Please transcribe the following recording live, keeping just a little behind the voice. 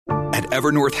At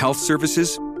Evernorth Health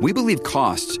Services, we believe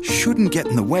costs shouldn't get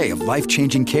in the way of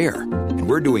life-changing care, and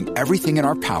we're doing everything in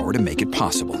our power to make it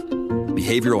possible.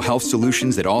 Behavioral health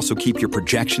solutions that also keep your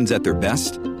projections at their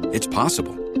best? It's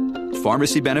possible.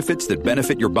 Pharmacy benefits that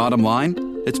benefit your bottom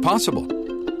line? It's possible.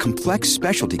 Complex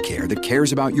specialty care that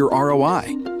cares about your ROI?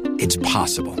 It's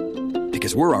possible.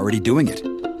 Because we're already doing it.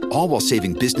 All while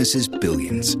saving businesses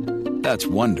billions. That's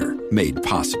Wonder made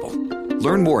possible.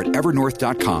 Learn more at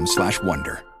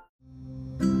evernorth.com/wonder.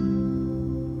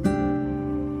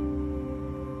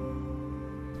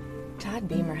 Todd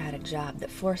Beamer had a job that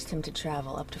forced him to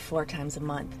travel up to 4 times a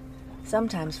month,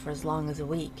 sometimes for as long as a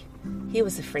week. He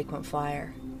was a frequent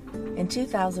flyer. In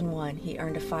 2001, he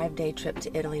earned a 5-day trip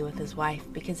to Italy with his wife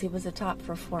because he was a top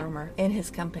performer in his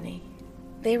company.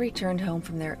 They returned home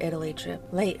from their Italy trip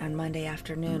late on Monday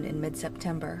afternoon in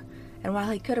mid-September, and while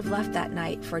he could have left that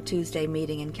night for a Tuesday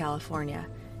meeting in California,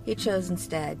 he chose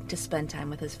instead to spend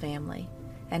time with his family,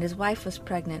 and his wife was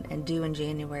pregnant and due in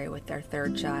January with their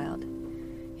 3rd child.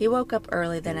 He woke up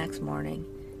early the next morning.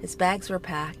 His bags were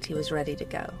packed. He was ready to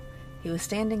go. He was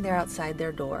standing there outside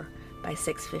their door by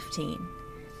 6:15.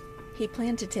 He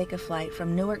planned to take a flight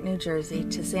from Newark, New Jersey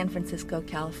to San Francisco,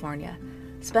 California,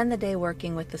 spend the day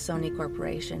working with the Sony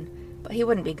Corporation, but he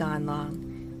wouldn't be gone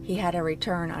long. He had a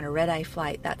return on a red-eye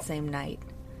flight that same night.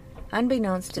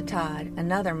 Unbeknownst to Todd,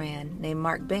 another man named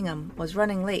Mark Bingham was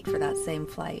running late for that same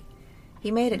flight. He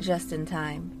made it just in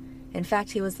time. In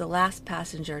fact, he was the last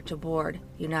passenger to board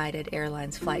United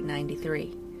Airlines Flight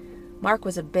 93. Mark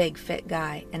was a big, fit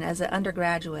guy, and as an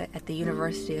undergraduate at the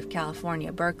University of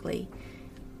California, Berkeley,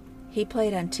 he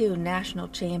played on 2 national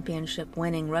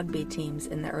championship-winning rugby teams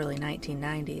in the early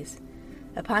 1990s.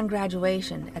 Upon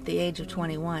graduation, at the age of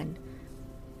 21,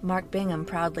 Mark Bingham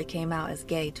proudly came out as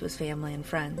gay to his family and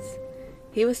friends.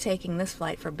 He was taking this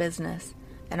flight for business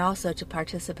and also to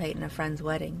participate in a friend's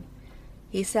wedding.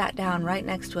 He sat down right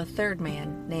next to a third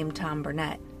man named Tom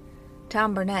Burnett.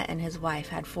 Tom Burnett and his wife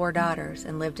had 4 daughters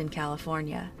and lived in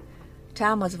California.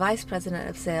 Tom was vice president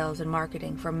of sales and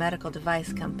marketing for a medical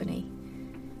device company.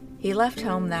 He left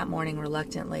home that morning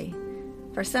reluctantly.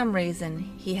 For some reason,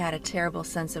 he had a terrible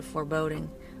sense of foreboding,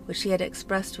 which he had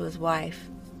expressed to his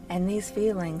wife, and these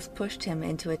feelings pushed him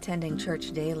into attending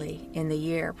church daily in the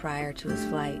year prior to his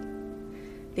flight.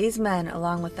 These men,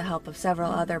 along with the help of several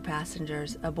other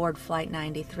passengers aboard Flight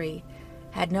 93,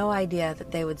 had no idea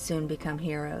that they would soon become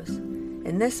heroes.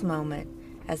 In this moment,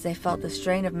 as they felt the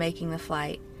strain of making the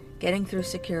flight, getting through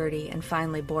security, and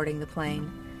finally boarding the plane,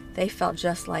 they felt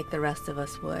just like the rest of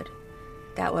us would.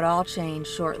 That would all change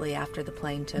shortly after the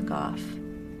plane took off.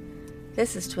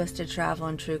 This is Twisted Travel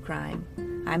and True Crime.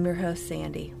 I'm your host,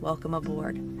 Sandy. Welcome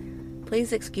aboard.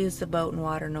 Please excuse the boat and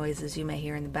water noises you may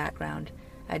hear in the background.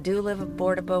 I do live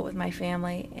aboard a boat with my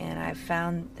family, and I've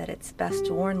found that it's best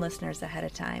to warn listeners ahead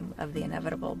of time of the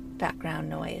inevitable background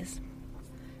noise.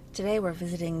 Today we're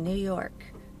visiting New York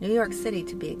City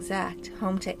to be exact,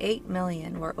 home to 8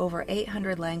 million, where over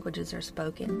 800 languages are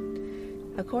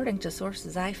spoken. According to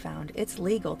sources I found, it's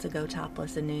legal to go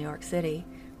topless in New York City,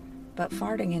 but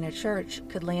farting in a church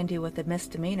could land you with a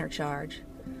misdemeanor charge.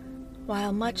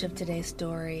 While much of today's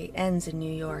story ends in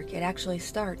New York, it actually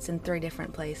starts in 3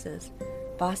 different places: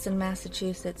 Boston,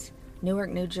 Massachusetts,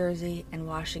 Newark, New Jersey, and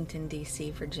Washington,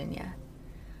 D.C., Virginia.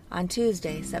 On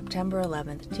Tuesday, September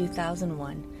 11th,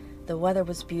 2001, the weather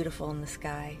was beautiful in the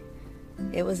sky.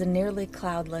 It was a nearly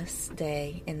cloudless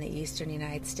day in the eastern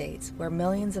United States, where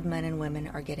millions of men and women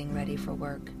are getting ready for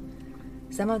work.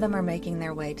 Some of them are making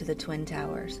their way to the Twin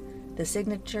Towers, the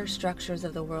signature structures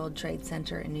of the World Trade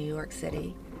Center in New York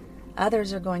City.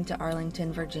 Others are going to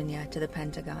Arlington, Virginia, to the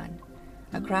Pentagon.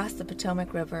 Across the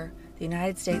Potomac River, the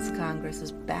United States Congress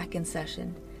is back in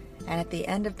session, and at the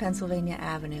end of Pennsylvania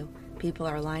Avenue, people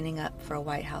are lining up for a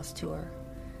White House tour.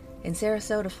 In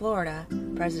Sarasota, Florida,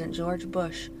 President George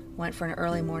Bush went for an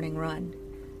early morning run.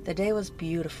 The day was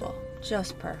beautiful,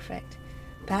 just perfect.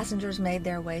 Passengers made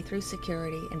their way through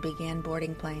security and began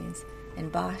boarding planes in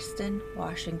Boston,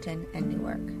 Washington, and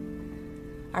Newark.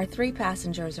 Our 3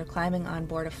 passengers are climbing on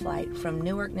board a flight from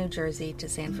Newark, New Jersey to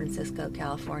San Francisco,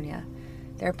 California.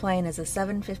 Their plane is a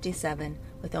 757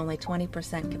 with only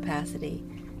 20% capacity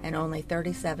and only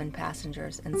 37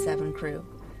 passengers and 7 crew.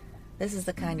 This is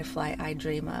the kind of flight I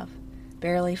dream of,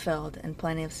 barely filled and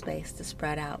plenty of space to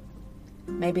spread out.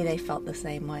 Maybe they felt the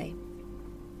same way.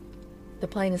 The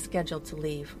plane is scheduled to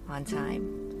leave on time.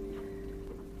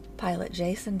 Pilot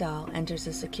Jason Dahl enters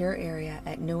a secure area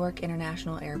at Newark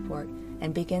International Airport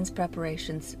and begins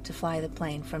preparations to fly the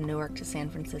plane from Newark to San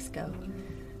Francisco.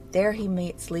 There he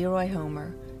meets Leroy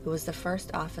Homer, who was the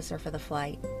first officer for the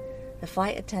flight. the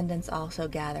flight attendants also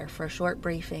gather for a short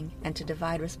briefing and to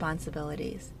divide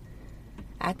responsibilities.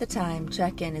 At the time,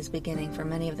 check-in is beginning for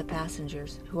many of the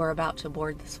passengers who are about to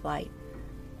board this flight.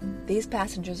 These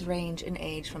passengers range in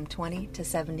age from 20 to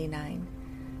 79.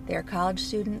 They are college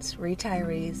students,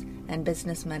 retirees, and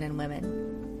businessmen and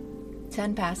women.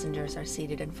 10 passengers are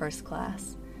seated in first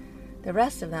class. The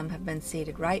rest of them have been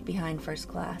seated right behind first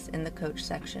class in the coach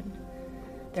section.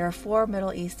 There are 4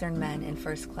 Middle Eastern men in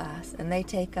first class, and they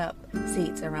take up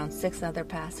seats around 6 other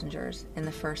passengers in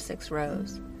the first 6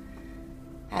 rows.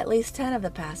 At least 10 of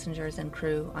the passengers and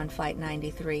crew on Flight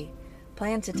 93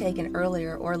 planned to take an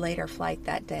earlier or later flight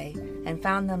that day and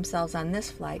found themselves on this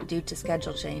flight due to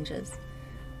schedule changes.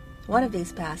 One of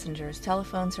these passengers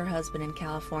telephones her husband in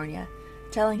California,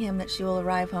 telling him that she will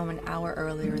arrive home an hour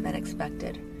earlier than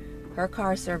expected. Her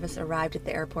car service arrived at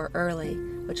the airport early,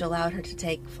 which allowed her to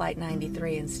take Flight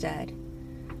 93 instead.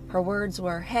 Her words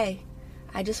were, "Hey,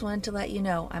 I just wanted to let you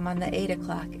know I'm on the 8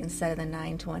 o'clock instead of the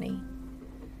 9:20.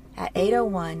 At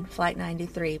 8:01, Flight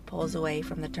 93 pulls away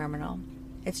from the terminal.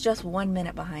 It's just 1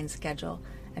 minute behind schedule,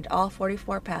 and all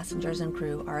 44 passengers and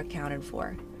crew are accounted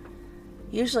for.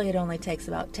 Usually it only takes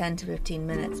about 10 to 15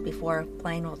 minutes before a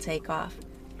plane will take off,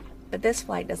 but this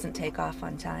flight doesn't take off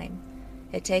on time.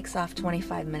 It takes off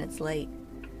 25 minutes late.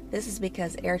 This is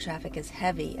because air traffic is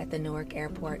heavy at the Newark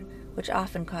airport, which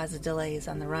often causes delays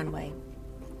on the runway.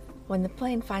 When the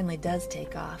plane finally does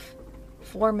take off,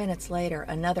 4 minutes later,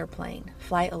 another plane,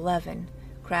 Flight 11,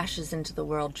 crashes into the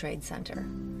World Trade Center.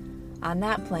 On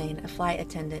that plane, a flight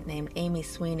attendant named Amy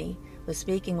Sweeney was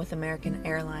speaking with American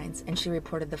Airlines, and she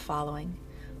reported the following: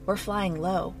 "We're flying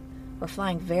low. We're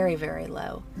flying very, very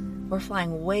low. We're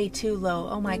flying way too low.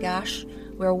 Oh my gosh,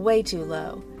 we're way too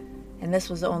low." And this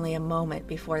was only a moment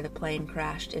before the plane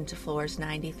crashed into floors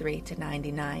 93 to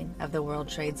 99 of the World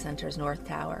Trade Center's North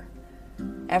Tower.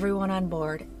 Everyone on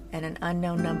board and an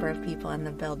unknown number of people in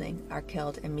the building are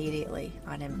killed immediately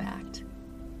on impact.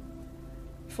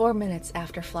 4 minutes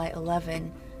after Flight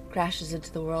 11 crashes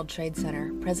into the World Trade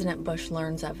Center, President Bush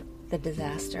learns of the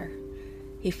disaster.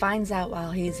 He finds out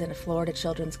while he's in a Florida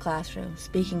children's classroom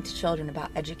speaking to children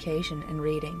about education and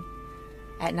reading.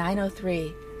 At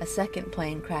 9:03, a second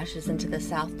plane crashes into the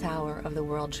South Tower of the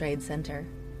World Trade Center.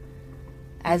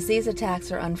 As these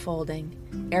attacks are unfolding,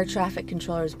 air traffic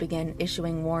controllers begin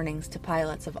issuing warnings to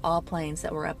pilots of all planes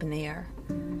that were up in the air.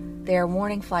 They are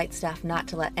warning flight staff not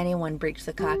to let anyone breach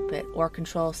the cockpit or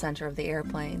control center of the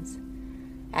airplanes.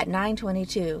 At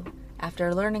 9:22,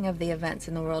 after learning of the events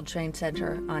in the World Trade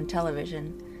Center on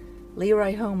television,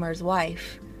 Leroy Homer's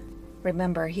wife,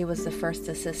 remember he was the first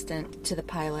assistant to the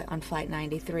pilot on Flight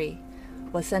 93,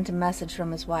 was sent a message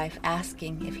from his wife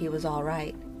asking if he was all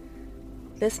right.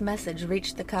 This message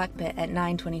reached the cockpit at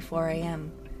 9:24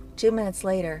 a.m. 2 minutes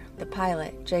later, the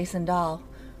pilot, Jason Dahl,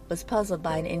 was puzzled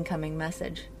by an incoming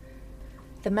message.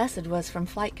 The message was from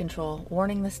flight control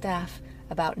warning the staff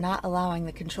about not allowing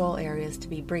the control areas to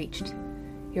be breached.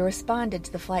 He responded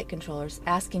to the flight controllers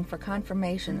asking for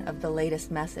confirmation of the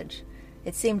latest message.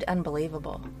 It seemed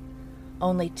unbelievable.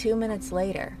 Only 2 minutes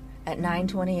later, at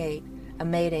 9:28, a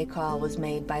Mayday call was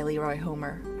made by Leroy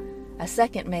Homer. A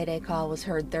second Mayday call was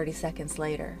heard 30 seconds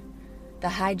later. The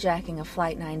hijacking of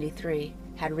Flight 93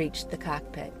 had reached the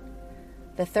cockpit.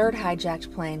 The third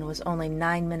hijacked plane was only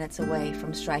 9 minutes away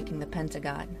from striking the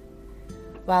Pentagon.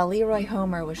 While Leroy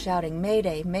Homer was shouting,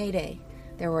 "Mayday, Mayday,"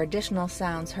 there were additional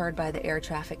sounds heard by the air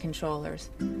traffic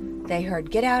controllers. They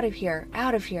heard, "Get out of here,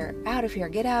 out of here, out of here,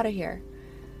 get out of here."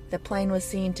 The plane was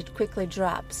seen to quickly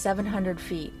drop 700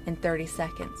 feet in 30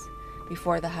 seconds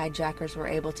before the hijackers were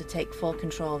able to take full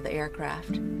control of the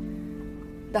aircraft.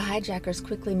 The hijackers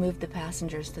quickly moved the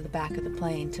passengers to the back of the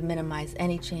plane to minimize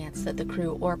any chance that the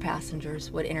crew or passengers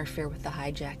would interfere with the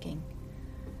hijacking.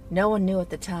 No one knew at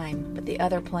the time, but the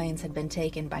other planes had been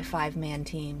taken by 5-man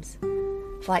teams.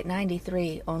 Flight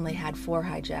 93 only had 4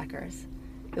 hijackers.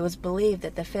 It was believed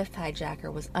that the 5th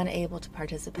hijacker was unable to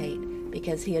participate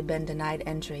because he had been denied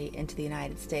entry into the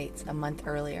United States a month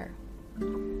earlier.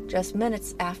 Just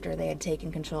minutes after they had taken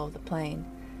control of the plane,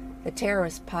 the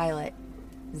terrorist pilot,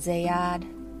 Zayed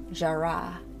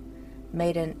Jarrah,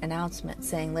 made an announcement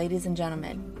saying, "Ladies and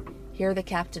gentlemen, hear the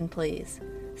captain please.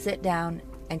 Sit down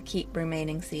and keep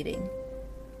remaining seating.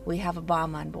 We have a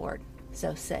bomb on board,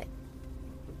 so sit."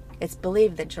 It's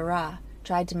believed that Jarrah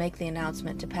tried to make the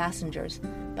announcement to passengers,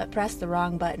 but pressed the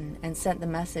wrong button and sent the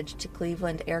message to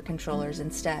Cleveland air controllers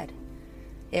instead.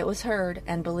 It was heard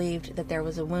and believed that there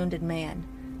was a wounded man,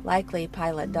 likely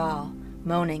Pilot Dahl,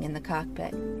 moaning in the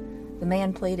cockpit. The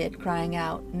man pleaded, crying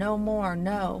out, "No more,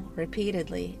 no,"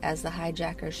 repeatedly as the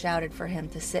hijackers shouted for him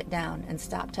to sit down and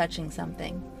stop touching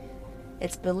something.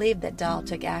 It's believed that Dahl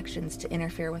took actions to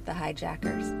interfere with the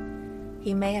hijackers.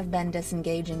 He may have been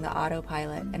disengaging the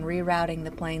autopilot and rerouting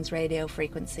the plane's radio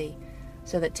frequency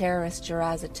so that terrorist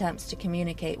Jarrah's attempts to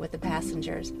communicate with the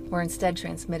passengers were instead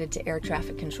transmitted to air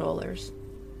traffic controllers.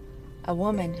 A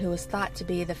woman who was thought to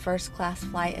be the first-class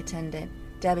flight attendant,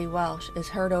 Debbie Welsh, is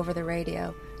heard over the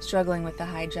radio, struggling with the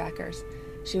hijackers.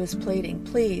 She was pleading,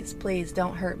 "Please, please,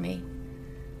 don't hurt me."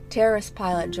 Terrorist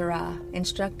pilot Jarrah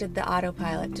instructed the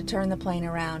autopilot to turn the plane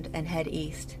around and head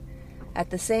east. At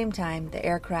the same time, the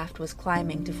aircraft was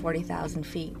climbing to 40,000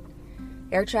 feet.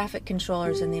 Air traffic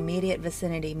controllers in the immediate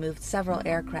vicinity moved several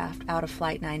aircraft out of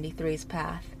Flight 93's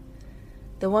path.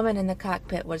 The woman in the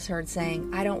cockpit was heard saying,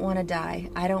 "I don't want to die,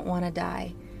 I don't want to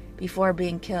die," before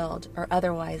being killed or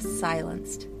otherwise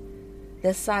silenced.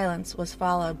 This silence was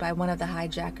followed by one of the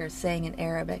hijackers saying in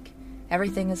Arabic,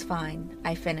 "Everything is fine,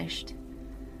 I finished."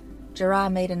 Jarrah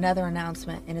made another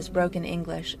announcement in his broken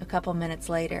English a couple minutes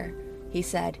later. He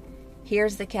said,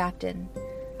 "Here's the captain.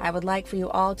 I would like for you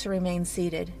all to remain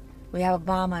seated. We have a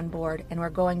bomb on board and we're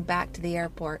going back to the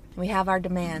airport. We have our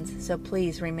demands, so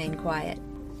please remain quiet."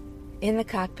 In the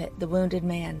cockpit, the wounded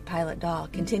man, Pilot Dahl,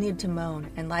 continued to moan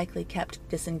and likely kept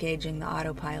disengaging the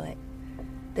autopilot.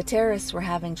 The terrorists were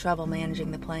having trouble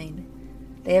managing the plane.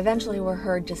 They eventually were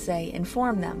heard to say,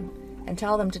 "Inform them," and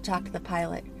tell them to talk to the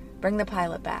pilot. "Bring the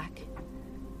pilot back."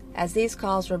 As these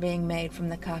calls were being made from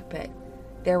the cockpit,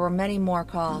 there were many more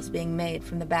calls being made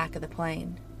from the back of the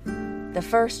plane. The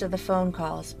first of the phone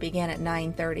calls began at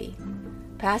 9:30.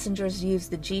 Passengers used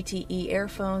the GTE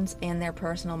airphones and their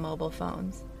personal mobile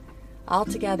phones.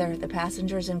 Altogether, the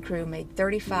passengers and crew made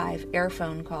 35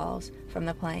 airphone calls from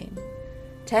the plane.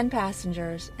 10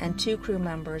 passengers and 2 crew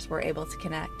members were able to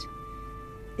connect.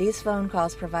 These phone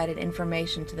calls provided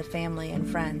information to the family and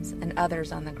friends and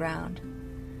others on the ground.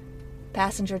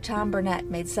 Passenger Tom Burnett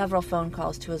made several phone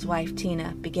calls to his wife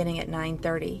Tina beginning at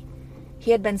 9:30.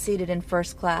 He had been seated in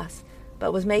first class,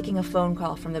 but was making a phone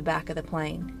call from the back of the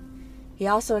plane. He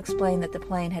also explained that the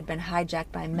plane had been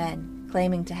hijacked by men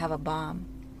claiming to have a bomb.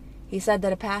 He said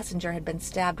that a passenger had been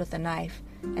stabbed with a knife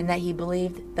and that he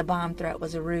believed the bomb threat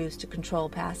was a ruse to control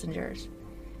passengers.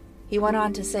 He went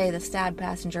on to say the stabbed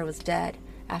passenger was dead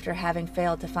after having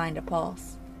failed to find a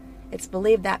pulse. It's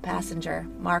believed that passenger,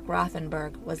 Mark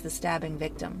Rothenberg, was the stabbing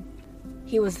victim.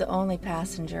 He was the only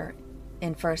passenger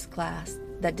in first class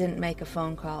that didn't make a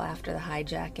phone call after the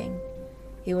hijacking.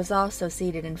 He was also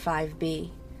seated in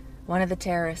 5B. One of the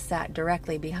terrorists sat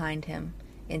directly behind him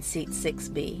in seat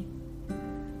 6B.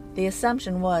 The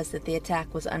assumption was that the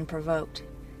attack was unprovoked.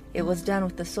 It was done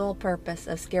with the sole purpose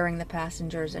of scaring the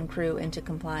passengers and crew into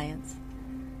compliance.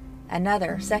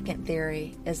 Another, second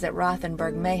theory is that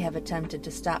Rothenberg may have attempted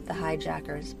to stop the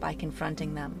hijackers by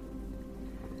confronting them.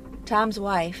 Tom's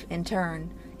wife, in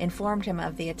turn, informed him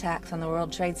of the attacks on the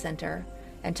World Trade Center,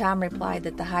 and Tom replied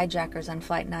that the hijackers on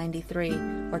Flight 93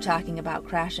 were talking about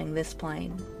crashing this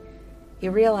plane. He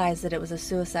realized that it was a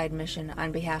suicide mission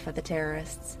on behalf of the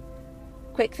terrorists.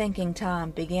 Quick-thinking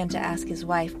Tom began to ask his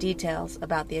wife details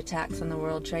about the attacks on the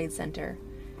World Trade Center.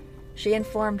 She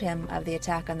informed him of the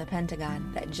attack on the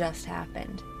Pentagon that just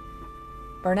happened.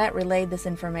 Burnett relayed this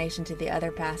information to the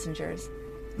other passengers.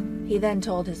 He then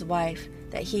told his wife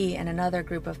that he and another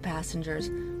group of passengers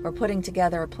were putting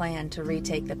together a plan to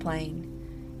retake the plane.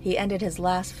 He ended his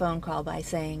last phone call by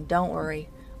saying, "Don't worry,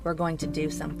 we're going to do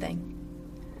something."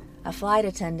 A flight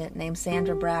attendant named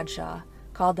Sandra Bradshaw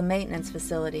called the maintenance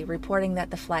facility reporting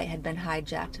that the flight had been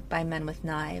hijacked by men with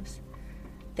knives.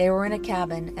 They were in a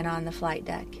cabin and on the flight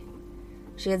deck.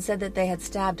 She had said that they had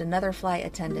stabbed another flight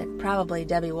attendant, probably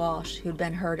Debbie Walsh, who'd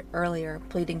been heard earlier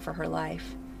pleading for her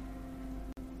life.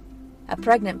 A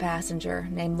pregnant passenger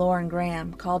named Lauren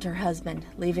Graham called her husband,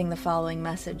 leaving the following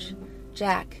message.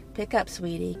 "Jack, pick up,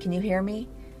 sweetie. Can you hear me?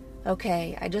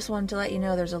 Okay, I just wanted to let you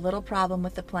know there's a little problem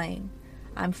with the plane.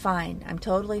 I'm fine. I'm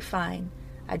totally fine.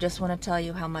 I just want to tell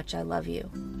you how much I love you."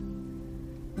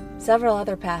 Several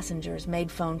other passengers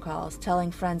made phone calls telling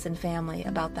friends and family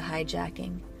about the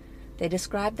hijacking. They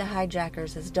described the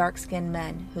hijackers as dark-skinned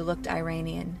men who looked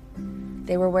Iranian.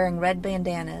 They were wearing red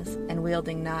bandanas and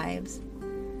wielding knives.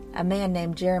 A man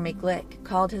named Jeremy Glick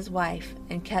called his wife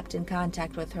and kept in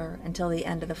contact with her until the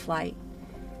end of the flight.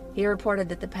 He reported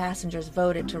that the passengers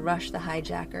voted to rush the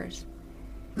hijackers.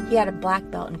 He had a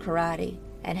black belt in karate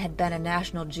and had been a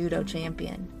national judo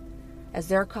champion. As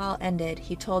their call ended,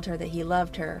 he told her that he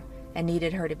loved her and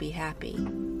needed her to be happy.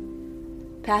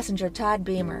 Passenger Todd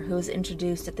Beamer, who was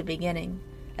introduced at the beginning,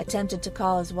 attempted to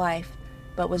call his wife,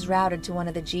 but was routed to one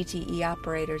of the GTE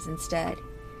operators instead.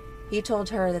 He told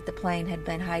her that the plane had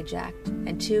been hijacked,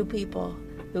 and 2 people,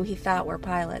 who he thought were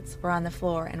pilots, were on the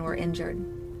floor and were injured.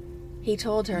 He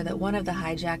told her that one of the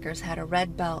hijackers had a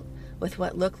red belt with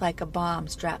what looked like a bomb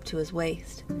strapped to his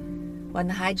waist. When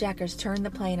the hijackers turned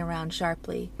the plane around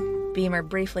sharply, Beamer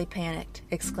briefly panicked,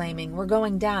 exclaiming, "We're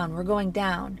going down, we're going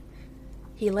down."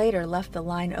 He later left the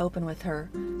line open with her,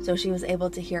 so she was able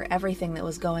to hear everything that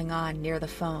was going on near the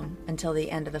phone until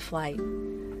the end of the flight.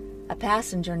 A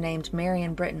passenger named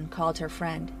Marion Britton called her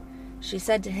friend. She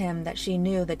said to him that she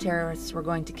knew the terrorists were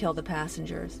going to kill the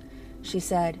passengers. She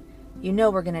said, "You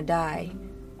know we're going to die."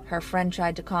 Her friend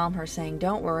tried to calm her, saying,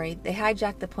 "Don't worry, they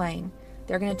hijacked the plane.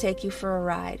 They're going to take you for a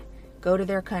ride, go to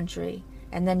their country,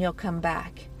 and then you'll come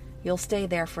back. You'll stay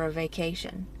there for a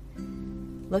vacation."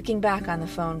 Looking back on the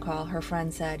phone call, her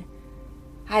friend said,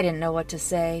 "I didn't know what to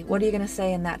say. What are you going to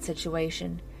say in that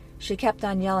situation?" She kept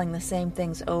on yelling the same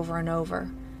things over and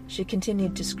over. She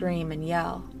continued to scream and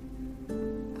yell.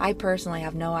 I personally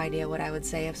have no idea what I would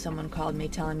say if someone called me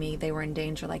telling me they were in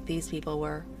danger like these people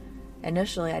were.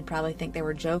 Initially, I'd probably think they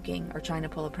were joking or trying to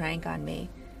pull a prank on me,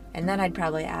 and then I'd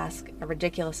probably ask a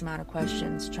ridiculous amount of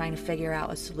questions trying to figure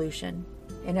out a solution.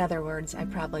 In other words, I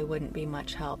probably wouldn't be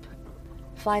much help.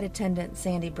 Flight attendant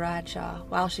Sandy Bradshaw,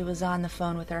 while she was on the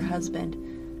phone with her husband,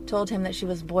 told him that she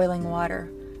was boiling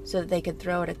water so that they could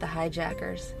throw it at the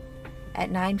hijackers.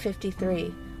 At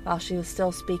 9:53, while she was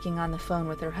still speaking on the phone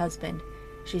with her husband,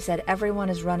 she said, "Everyone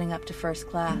is running up to first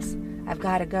class. I've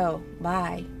got to go.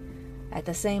 Bye." At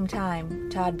the same time,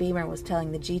 Todd Beamer was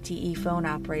telling the GTE phone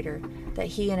operator that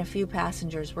he and a few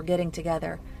passengers were getting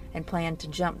together and planned to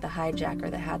jump the hijacker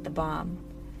that had the bomb.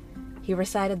 He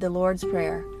recited the Lord's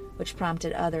Prayer, which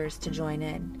prompted others to join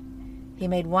in. He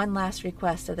made one last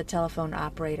request of the telephone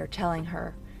operator, telling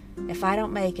her, "If I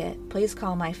don't make it, please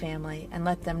call my family and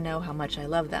let them know how much I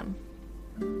love them."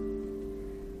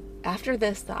 After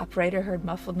this, the operator heard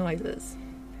muffled noises.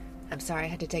 I'm sorry, I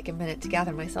had to take a minute to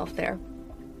gather myself there.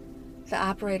 The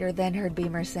operator then heard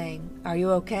Beamer saying, "Are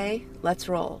you okay? Let's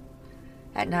roll."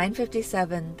 At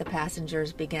 9:57, the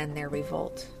passengers began their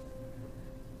revolt.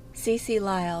 Cece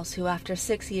Lyles, who after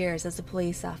 6 years as a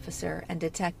police officer and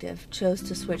detective chose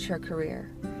to switch her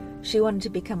career. She wanted to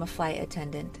become a flight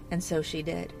attendant, and so she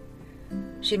did.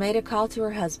 She made a call to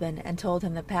her husband and told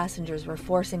him the passengers were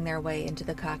forcing their way into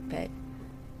the cockpit.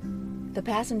 The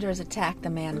passengers attacked the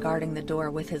man guarding the door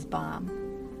with his bomb.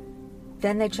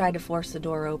 Then they tried to force the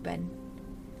door open.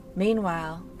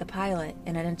 Meanwhile, the pilot,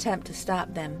 in an attempt to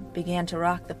stop them, began to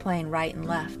rock the plane right and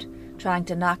left, trying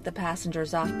to knock the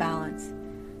passengers off balance.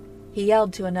 He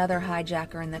yelled to another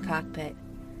hijacker in the cockpit,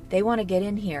 "They want to get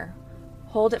in here.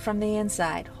 Hold it from the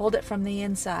inside. Hold it from the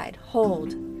inside.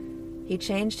 Hold." He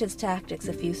changed his tactics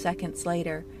a few seconds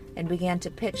later and began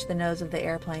to pitch the nose of the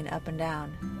airplane up and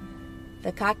down.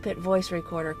 The cockpit voice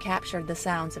recorder captured the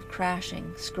sounds of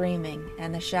crashing, screaming,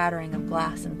 and the shattering of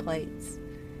glass and plates.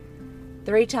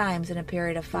 3 times in a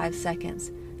period of 5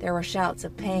 seconds, there were shouts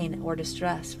of pain or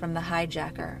distress from the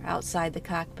hijacker outside the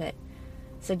cockpit,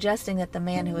 suggesting that the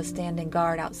man who was standing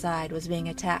guard outside was being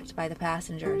attacked by the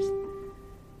passengers.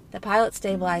 The pilot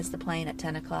stabilized the plane at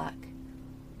 10 o'clock.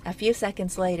 A few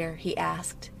seconds later, he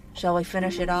asked, "Shall we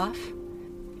finish it off?"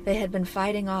 They had been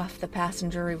fighting off the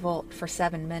passenger revolt for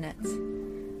 7 minutes.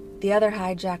 The other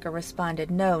hijacker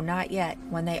responded, "No, not yet.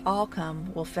 When they all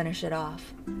come, we'll finish it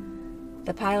off."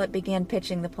 The pilot began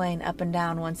pitching the plane up and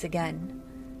down once again.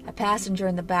 A passenger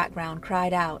in the background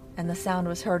cried out, and the sound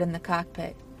was heard in the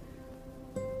cockpit.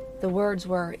 The words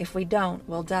were, "If we don't,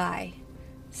 we'll die."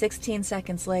 16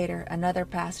 seconds later, another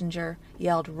passenger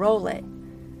yelled, "Roll it,"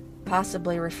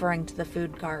 possibly referring to the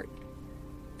food cart.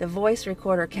 The voice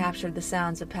recorder captured the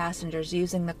sounds of passengers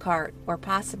using the cart, or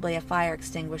possibly a fire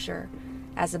extinguisher,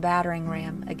 as a battering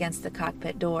ram against the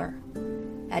cockpit door.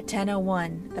 At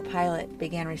 10:01, the pilot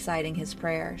began reciting his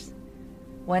prayers.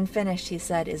 When finished, he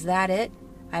said, "Is that it?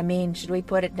 I mean, should we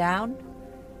put it down?"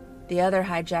 The other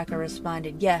hijacker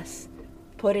responded, "Yes.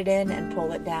 Put it in and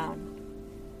pull it down."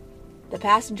 The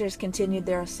passengers continued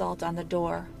their assault on the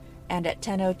door, and at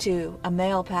 10:02, a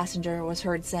male passenger was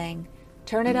heard saying,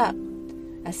 "Turn it up."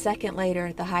 A second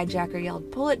later, the hijacker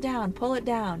yelled, "Pull it down, pull it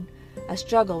down." A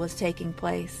struggle was taking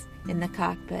place in the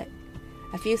cockpit.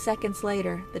 A few seconds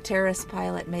later, the terrorist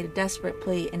pilot made a desperate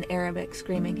plea in Arabic,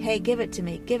 screaming, "Hey, give it to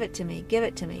me, give it to me, give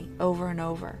it to me," over and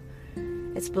over.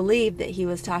 It's believed that he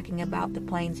was talking about the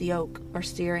plane's yoke or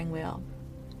steering wheel.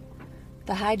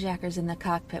 The hijackers in the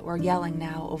cockpit were yelling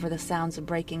now over the sounds of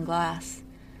breaking glass.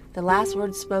 The last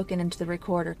words spoken into the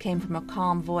recorder came from a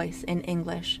calm voice in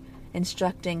English,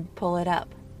 instructing, "Pull it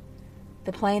up."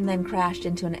 The plane then crashed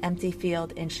into an empty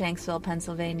field in Shanksville,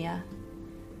 Pennsylvania.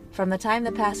 From the time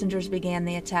the passengers began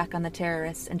the attack on the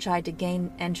terrorists and tried to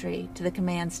gain entry to the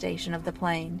command station of the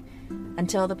plane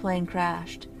until the plane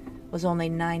crashed, was only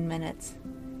 9 minutes.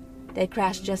 They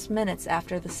crashed just minutes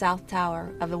after the South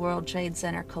Tower of the World Trade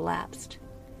Center collapsed.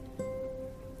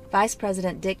 Vice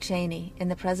President Dick Cheney, in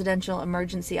the Presidential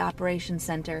Emergency Operations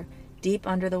Center, deep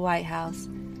under the White House,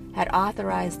 had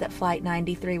authorized that Flight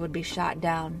 93 would be shot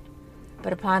down.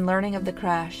 But upon learning of the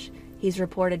crash, he's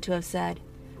reported to have said,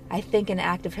 "I think an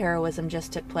act of heroism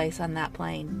just took place on that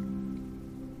plane."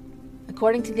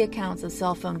 According to the accounts of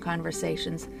cell phone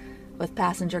conversations with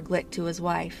passenger Glick to his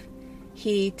wife,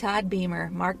 he, Todd Beamer,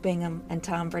 Mark Bingham, and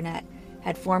Tom Burnett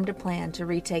had formed a plan to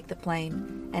retake the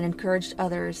plane and encouraged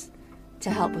others to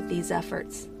help with these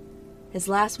efforts. His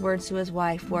last words to his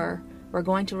wife were, "We're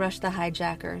going to rush the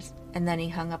hijackers," and then he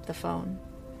hung up the phone.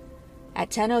 At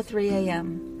 10:03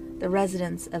 a.m., the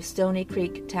residents of Stony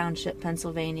Creek Township,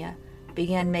 Pennsylvania,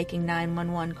 began making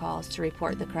 911 calls to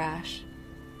report the crash.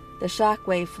 The shock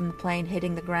wave from the plane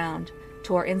hitting the ground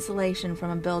tore insulation from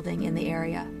a building in the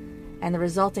area, and the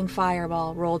resulting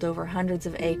fireball rolled over hundreds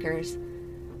of acres.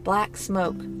 Black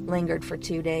smoke lingered for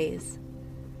 2 days.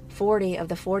 40 of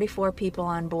the 44 people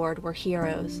on board were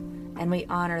heroes, and we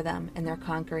honor them in their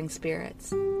conquering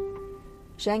spirits.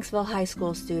 Shanksville High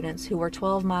School students who were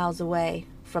 12 miles away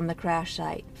from the crash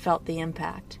site felt the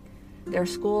impact. Their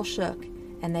school shook,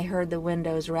 and they heard the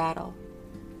windows rattle.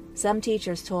 Some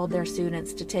teachers told their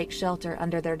students to take shelter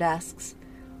under their desks,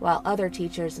 while other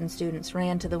teachers and students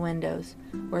ran to the windows,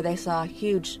 where they saw a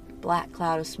huge black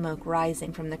cloud of smoke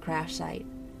rising from the crash site.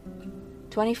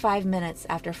 25 minutes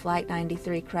after Flight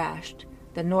 93 crashed,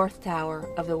 the North Tower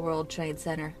of the World Trade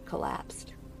Center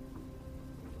collapsed.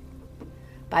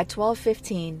 By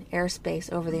 12:15,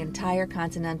 airspace over the entire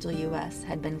continental U.S.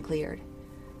 had been cleared.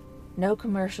 No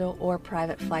commercial or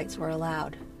private flights were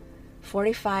allowed.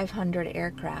 4,500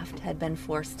 aircraft had been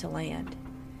forced to land.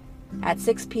 At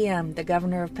 6 p.m., the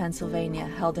governor of Pennsylvania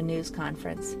held a news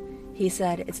conference. He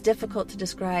said, "It's difficult to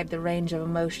describe the range of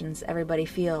emotions everybody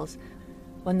feels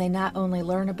when they not only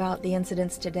learn about the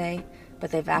incidents today, but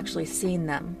they've actually seen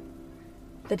them.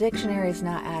 The dictionary is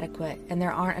not adequate, and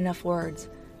there aren't enough words,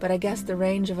 but I guess the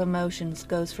range of emotions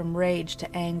goes from rage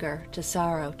to anger to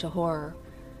sorrow to horror,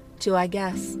 to, I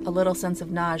guess, a little sense of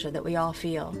nausea that we all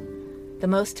feel. The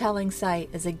most telling sight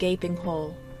is a gaping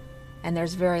hole, and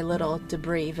there's very little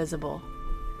debris visible."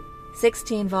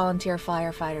 16 volunteer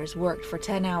firefighters worked for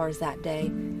 10 hours that day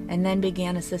and then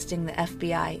began assisting the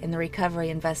FBI in the recovery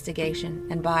investigation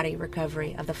and body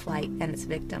recovery of the flight and its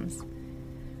victims.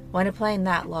 When a plane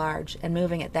that large and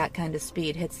moving at that kind of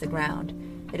speed hits the ground,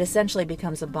 it essentially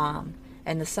becomes a bomb,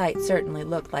 and the site certainly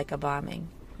looked like a bombing.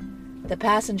 The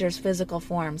passengers' physical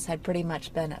forms had pretty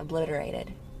much been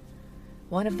obliterated.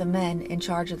 One of the men in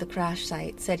charge of the crash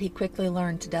site said he quickly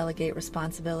learned to delegate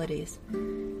responsibilities.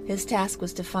 His task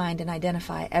was to find and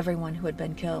identify everyone who had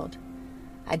been killed.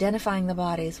 Identifying the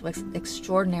bodies was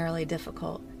extraordinarily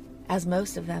difficult, as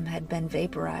most of them had been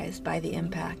vaporized by the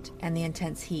impact and the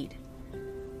intense heat.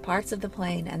 Parts of the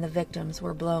plane and the victims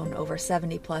were blown over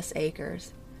 70-plus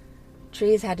acres.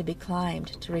 Trees had to be climbed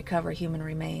to recover human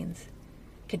remains.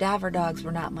 Cadaver dogs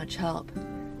were not much help.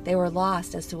 They were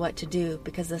lost as to what to do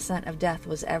because the scent of death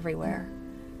was everywhere.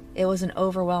 It was an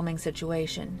overwhelming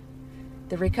situation.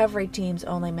 The recovery teams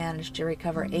only managed to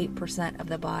recover 8% of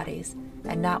the bodies,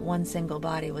 and not one single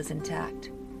body was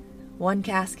intact. One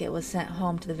casket was sent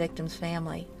home to the victim's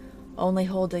family, only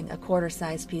holding a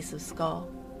quarter-sized piece of skull.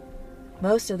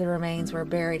 Most of the remains were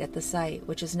buried at the site,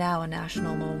 which is now a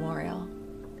national memorial.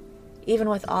 Even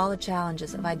with all the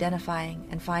challenges of identifying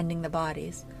and finding the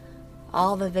bodies,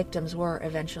 all the victims were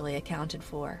eventually accounted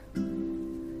for.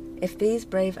 If these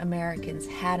brave Americans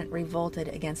hadn't revolted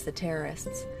against the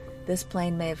terrorists, this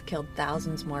plane may have killed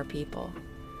thousands more people.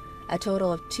 A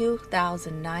total of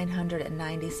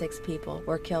 2,996 people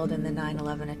were killed in the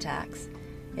 9/11 attacks,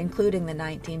 including the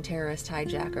 19 terrorist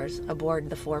hijackers aboard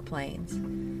the 4 planes.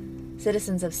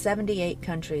 Citizens of 78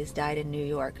 countries died in New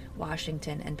York,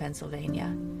 Washington, and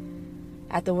Pennsylvania.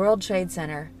 At the World Trade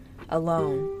Center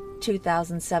alone,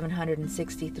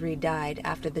 2,763 died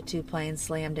after the 2 planes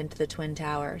slammed into the Twin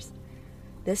Towers.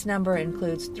 This number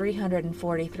includes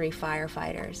 343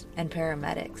 firefighters and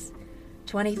paramedics,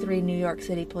 23 New York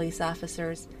City police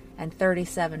officers, and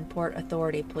 37 Port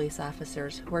Authority police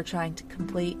officers who were trying to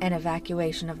complete an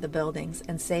evacuation of the buildings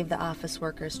and save the office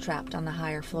workers trapped on the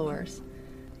higher floors.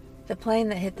 The plane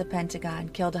that hit the Pentagon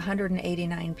killed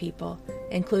 189 people,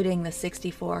 including the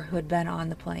 64 who had been on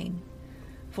the plane.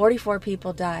 44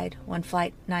 people died when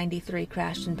Flight 93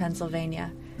 crashed in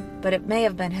Pennsylvania, but it may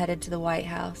have been headed to the White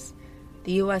House,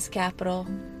 the U.S. Capitol,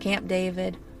 Camp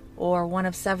David, or one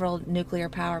of several nuclear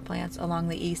power plants along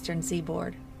the eastern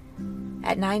seaboard.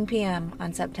 At 9 p.m.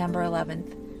 on September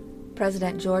 11th,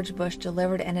 President George Bush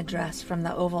delivered an address from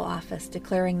the Oval Office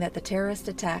declaring that the terrorist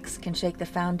attacks can shake the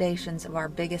foundations of our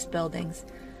biggest buildings,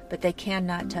 but they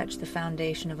cannot touch the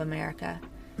foundation of America.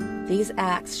 These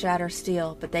acts shatter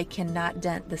steel, but they cannot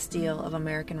dent the steel of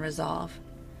American resolve.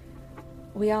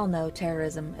 We all know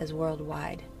terrorism is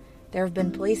worldwide. There have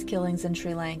been police killings in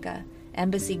Sri Lanka,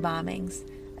 embassy bombings,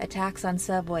 attacks on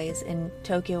subways in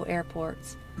Tokyo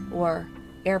airports, or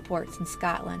airports in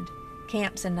Scotland,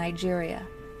 camps in Nigeria,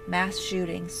 mass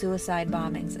shootings, suicide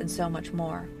bombings, and so much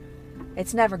more.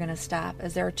 It's never going to stop,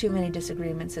 as there are too many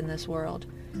disagreements in this world.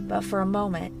 But for a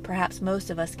moment, perhaps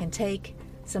most of us can take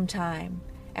some time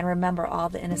and remember all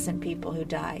the innocent people who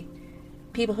die,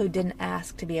 people who didn't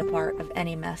ask to be a part of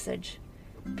any message,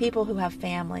 people who have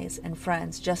families and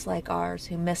friends just like ours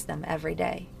who miss them every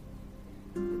day.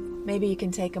 Maybe you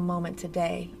can take a moment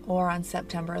today, or on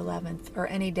September 11th, or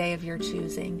any day of your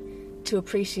choosing, to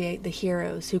appreciate the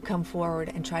heroes who come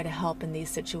forward and try to help in these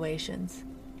situations,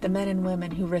 the men and women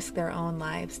who risk their own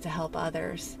lives to help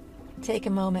others. Take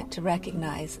a moment to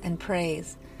recognize and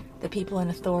praise the people in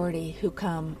authority who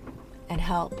come and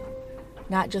help,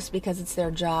 not just because it's their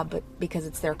job, but because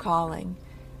it's their calling.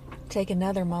 Take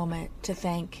another moment to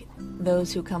thank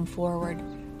those who come forward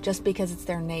just because it's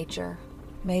their nature.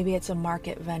 Maybe it's a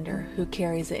market vendor who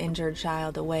carries an injured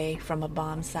child away from a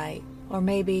bomb site, or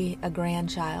maybe a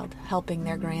grandchild helping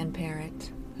their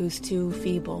grandparent who's too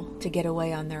feeble to get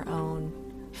away on their own,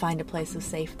 find a place of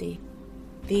safety.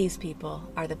 These people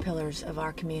are the pillars of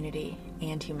our community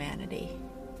and humanity.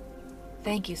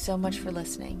 Thank you so much for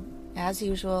listening. As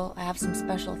usual, I have some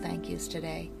special thank yous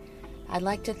today. I'd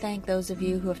like to thank those of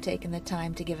you who have taken the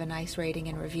time to give a nice rating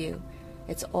and review.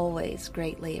 It's always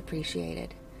greatly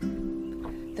appreciated.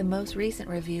 The most recent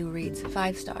review reads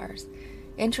 5 stars.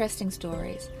 Interesting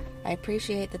stories. I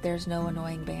appreciate that there's no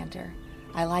annoying banter.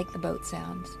 I like the boat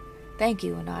sounds. Thank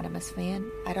you, anonymous fan.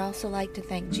 I'd also like to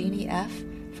thank Jeannie F.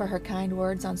 for her kind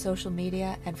words on social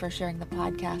media and for sharing the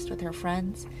podcast with her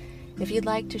friends. If you'd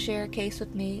like to share a case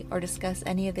with me or discuss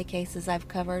any of the cases I've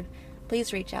covered,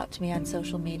 please reach out to me on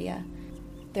social media.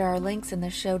 There are links in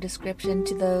the show description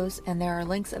to those, and there are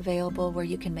links available where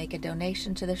you can make a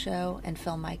donation to the show and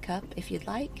fill my cup if you'd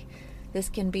like. This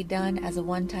can be done as a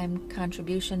one-time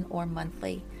contribution or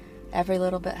monthly. Every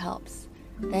little bit helps.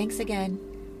 Thanks again,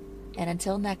 and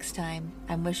until next time,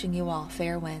 I'm wishing you all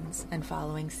fair winds and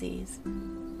following seas.